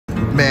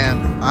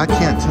Man, I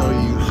can't tell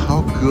you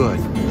how good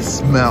the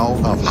smell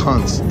of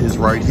Hunt's is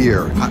right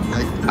here.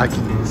 I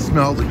can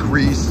smell the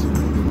grease,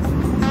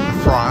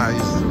 the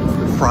fries,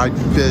 the fried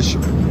fish.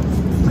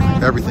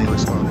 Everything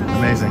looks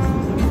amazing.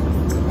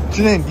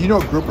 Janine, do you know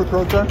what grouper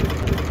throats are?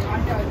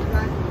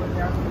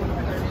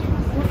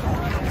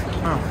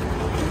 Oh.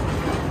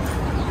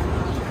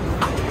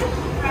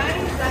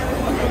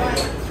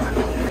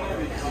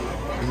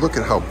 Look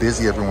at how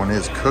busy everyone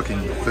is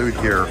cooking the food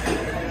here.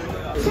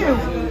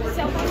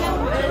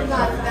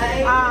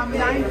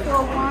 941-448-504.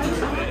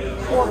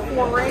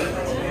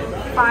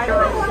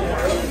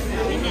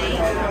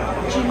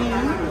 Janine.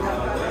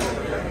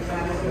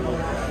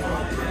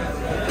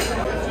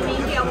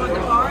 Janine, do you want the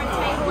bar and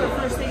table or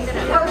first thing that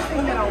opens? First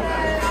thing that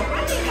opens.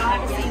 I'll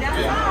have a seat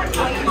outside.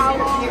 How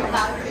long?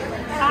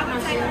 I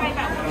would say probably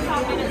about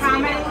 45 minutes. How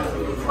many?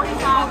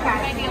 45, okay.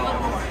 Maybe a little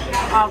more.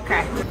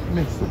 Okay.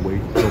 Makes the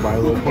wait go by a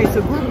little quick. Okay,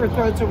 so grouper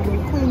throats, so when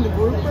you clean the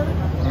grouper,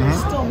 there's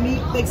still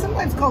meat. They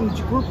sometimes call them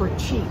grouper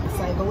cheeks.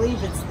 I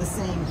believe it's the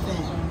same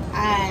thing.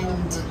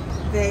 And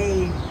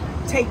they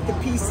take the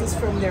pieces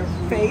from their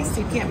face.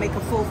 You can't make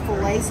a full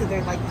fillet, so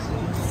they're like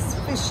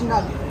fish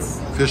nuggets.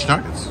 Fish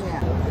nuggets?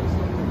 Yeah.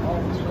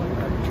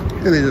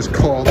 And they just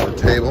call the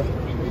table.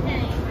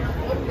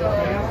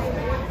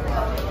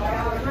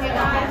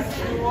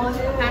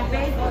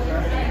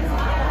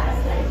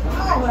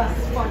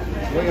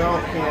 We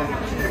all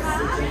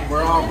can.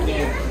 We're all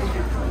can.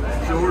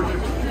 Georgia.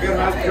 Get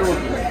out Georgia.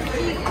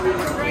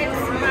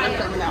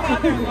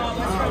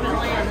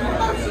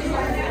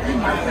 You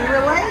might be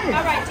related.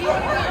 All right, do you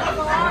want to go to the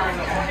bar?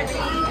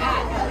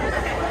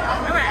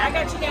 All right, I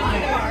got you down to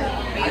the bar.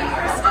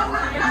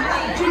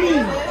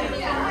 Janine.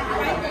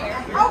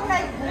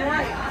 Okay,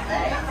 great.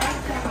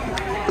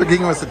 They're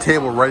giving us a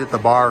table right at the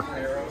bar.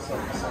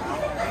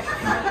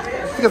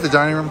 We got the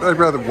dining room. I'd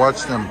rather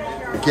watch them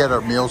get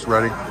our meals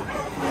ready.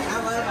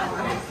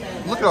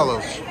 Look at all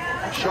those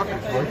shucked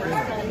right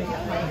there.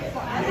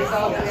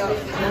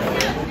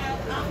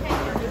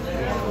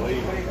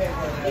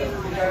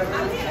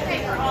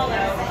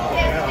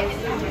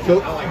 So,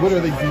 what are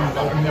they doing?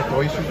 Opening up the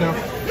oysters now?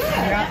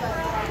 Yeah.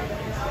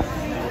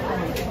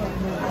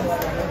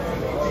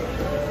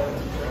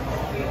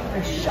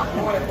 They're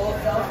shocking.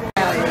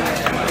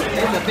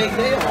 It's a big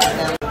deal right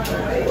now.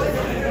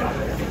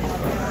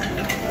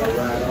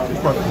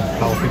 Brought some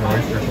jalapeno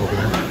oysters over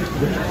there.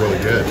 Looks really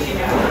good.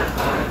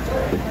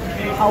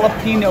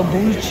 Jalapeno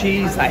blue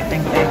cheese, I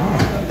think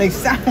they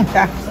sound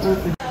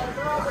absolutely.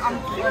 I'm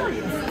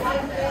curious.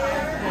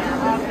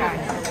 Okay.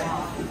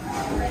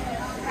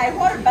 Hey,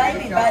 what are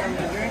baby button?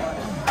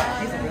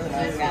 He's a really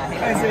nice guy.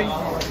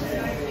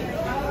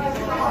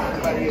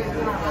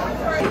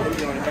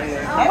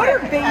 What are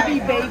baby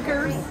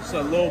bakers?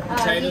 So little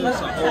potatoes, a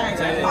whole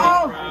potato.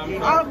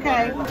 Oh,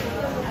 okay.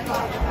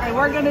 Okay,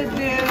 we're gonna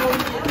do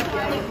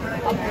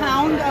a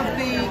pound of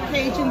the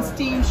Cajun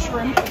steamed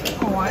shrimp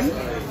corn.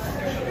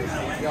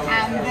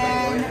 And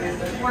then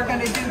we're going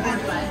to do the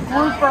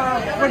grouper,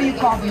 what do you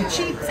call them?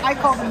 Cheeks? I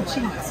call them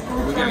cheeks.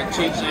 We got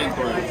cheeks and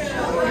throats.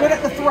 What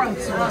at the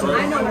throats?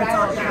 I know what it's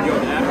all about. You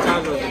want the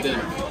appetizer or the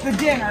dinner? The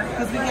dinner,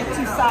 because we get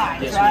two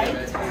sides, Yes, right?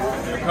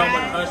 They come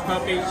with hush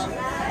puppies.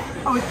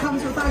 Oh, it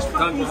comes with hush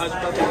Comes with puppies? hush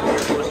puppies and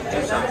of course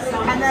two sides.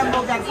 And then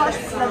we'll get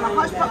then the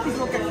hush puppies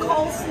will get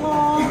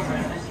coleslaw.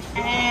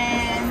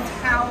 And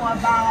how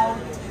about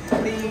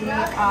the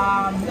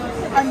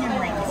onion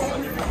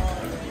rings?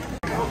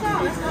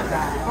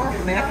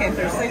 I mean, I came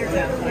through Cedar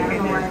Town.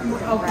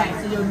 Okay,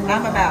 so you're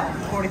I'm about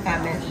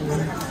 45 minutes.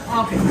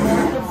 okay.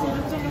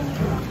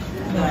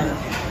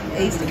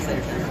 East of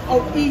Cedar Town.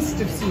 Oh,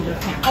 east of Cedar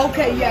Town.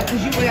 Okay, yeah,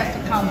 because you would have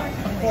to come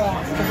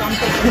across. Because I'm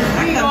thinking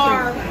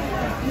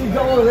we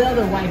go the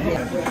other way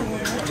here.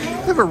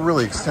 They have a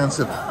really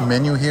extensive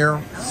menu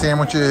here.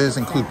 Sandwiches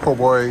include po'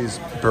 boys,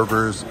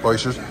 burgers,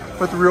 oysters,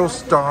 but the real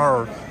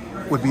star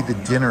would be the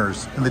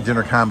dinners and the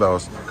dinner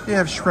combos. They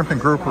have shrimp and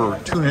grouper,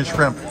 tuna and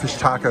shrimp, fish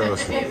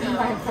tacos,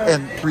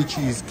 and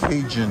 3-cheese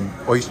Cajun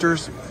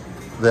oysters,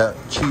 the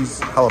cheese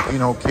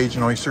jalapeno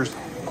Cajun oysters,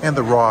 and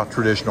the raw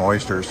traditional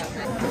oysters.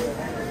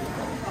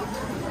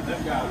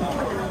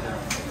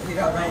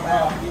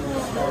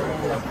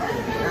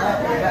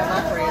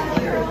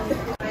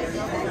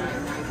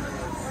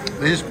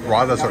 They just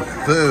brought us our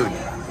food.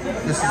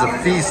 This is a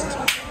feast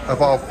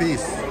of all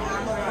feasts.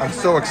 I'm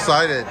so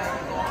excited.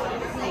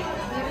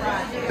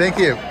 Thank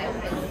you.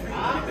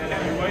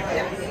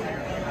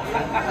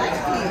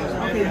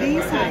 Okay,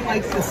 these have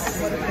like the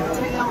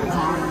tails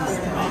on and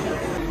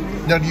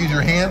stuff. Now, do you use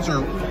your hands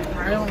or?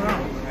 I don't know.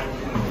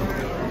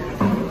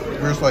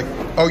 We're just like,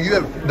 oh, you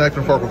have a knife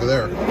and fork over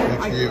there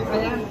next to you.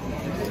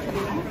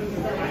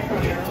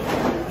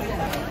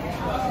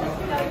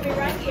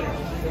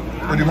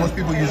 Or do most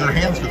people use their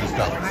hands for this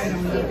stuff? I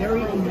don't know. They're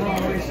eating raw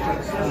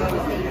oysters.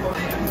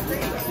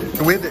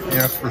 So we had to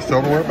ask for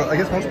silverware, but I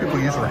guess most people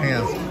use their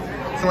hands.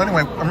 So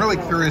anyway, I'm really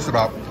curious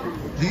about,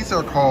 these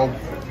are called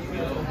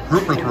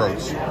grouper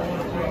throats.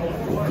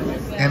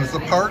 And it's a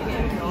part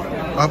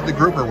of the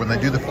grouper when they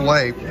do the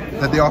fillet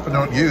that they often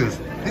don't use.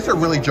 These are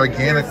really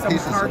gigantic Here's some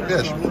pieces of hearty.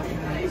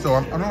 fish. So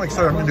I'm really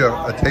excited. I'm going to do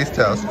a taste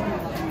test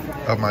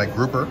of my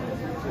grouper.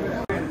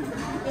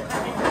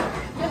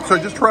 So I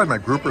just tried my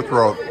grouper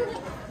throat.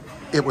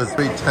 It was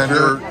very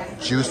tender,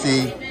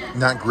 juicy,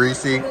 not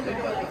greasy,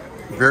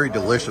 very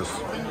delicious.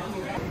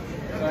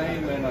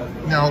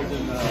 Now,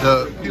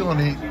 the peel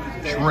and eat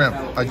shrimp,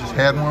 I just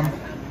had one,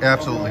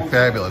 absolutely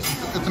fabulous.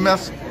 It's a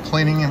mess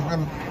cleaning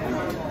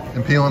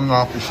and peeling it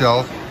off the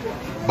shelf,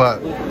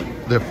 but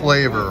the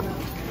flavor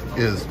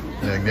is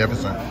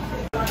magnificent.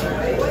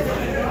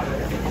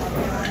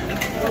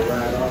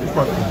 Just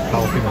brought some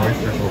jalapeno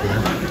oysters over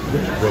there.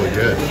 Looks really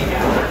good.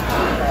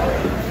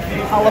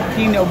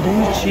 Jalapeno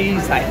blue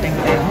cheese, I think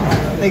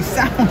they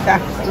sound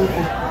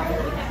absolutely.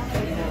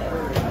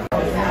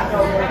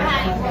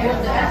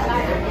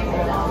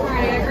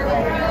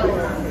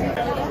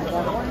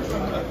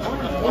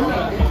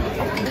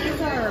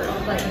 These are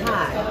like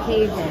hot,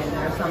 Cajun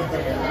or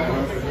something.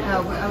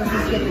 I was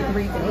just getting the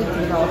Greek and 18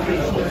 with all 3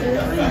 cheeses.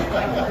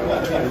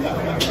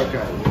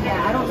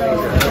 Yeah, I don't know if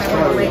I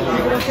want to rate.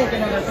 It'll take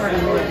another 30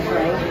 minutes,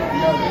 right?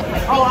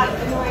 Oh, I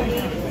have no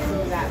idea.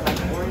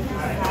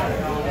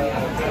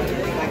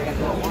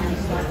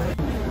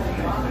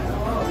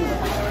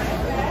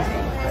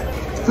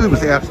 Food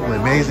was absolutely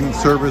amazing.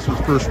 Service was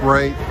first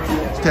rate.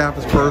 Staff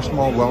is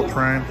personal, well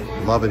trained.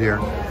 Love it here.